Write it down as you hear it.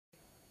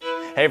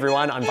Hey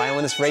everyone, I'm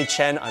violinist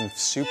Reichenn. I'm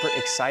super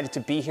excited to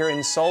be here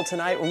in Seoul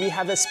tonight when we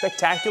have a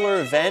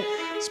spectacular event,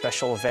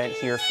 special event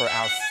here for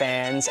our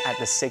fans at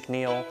the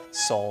Signal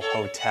Seoul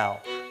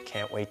Hotel.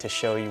 Can't wait to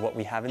show you what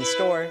we have in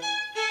store.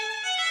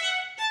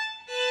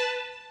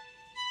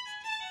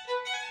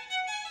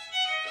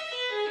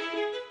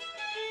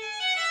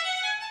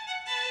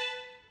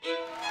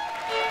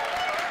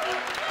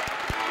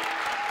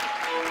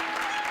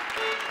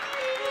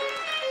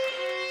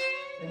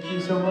 Thank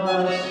you so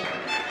much.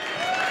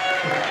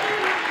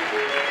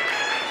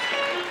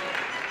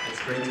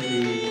 It's great to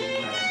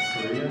be back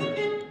to Korea,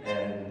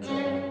 and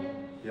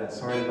yeah,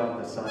 sorry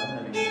about the sun.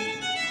 I mean,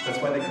 that's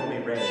why they call me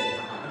Ray.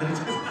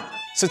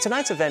 So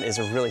tonight's event is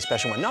a really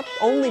special one, not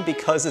only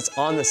because it's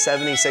on the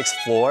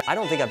 76th floor. I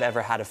don't think I've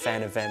ever had a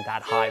fan event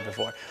that high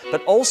before,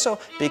 but also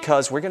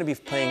because we're going to be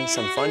playing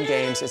some fun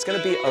games. It's going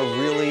to be a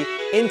really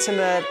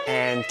intimate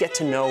and get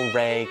to know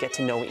Ray, get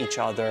to know each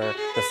other,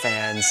 the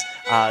fans,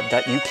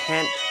 that you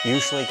can't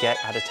usually get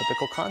at a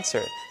typical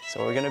concert. So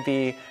we're going to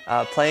be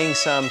playing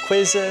some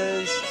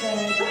quizzes.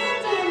 네, 첫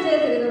번째 문제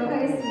드리도록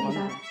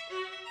하겠습니다.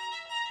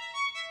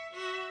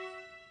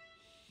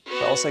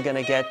 We're also going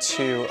to get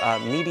to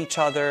meet each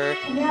other.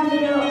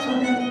 안녕하세요.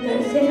 저는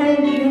 13살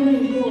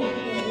김현우이고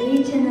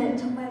레이첸을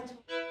정말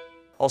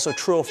Also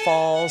true or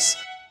false.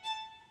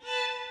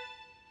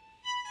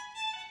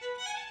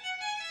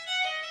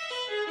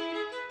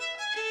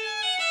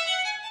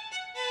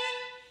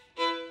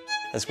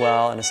 As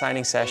well, an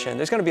assigning session.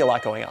 There's going to be a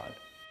lot going on.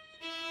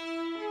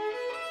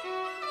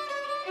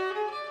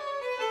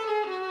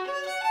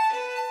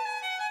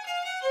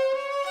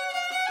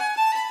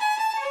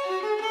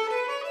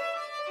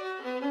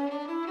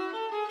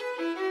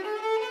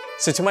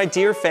 So to my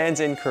dear fans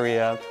in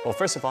Korea, well,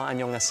 first of all,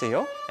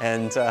 안녕하세요,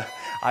 and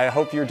I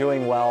hope you're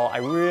doing well. I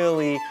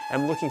really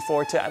am looking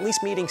forward to at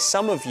least meeting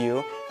some of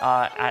you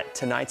at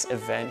tonight's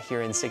event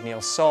here in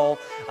Signal Seoul.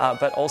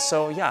 But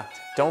also, yeah,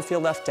 don't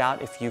feel left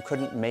out if you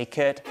couldn't make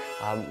it.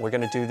 We're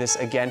going to do this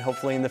again,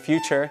 hopefully in the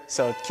future.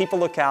 So keep a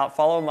lookout,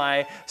 follow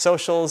my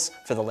socials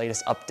for the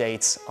latest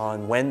updates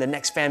on when the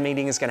next fan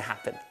meeting is going to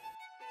happen.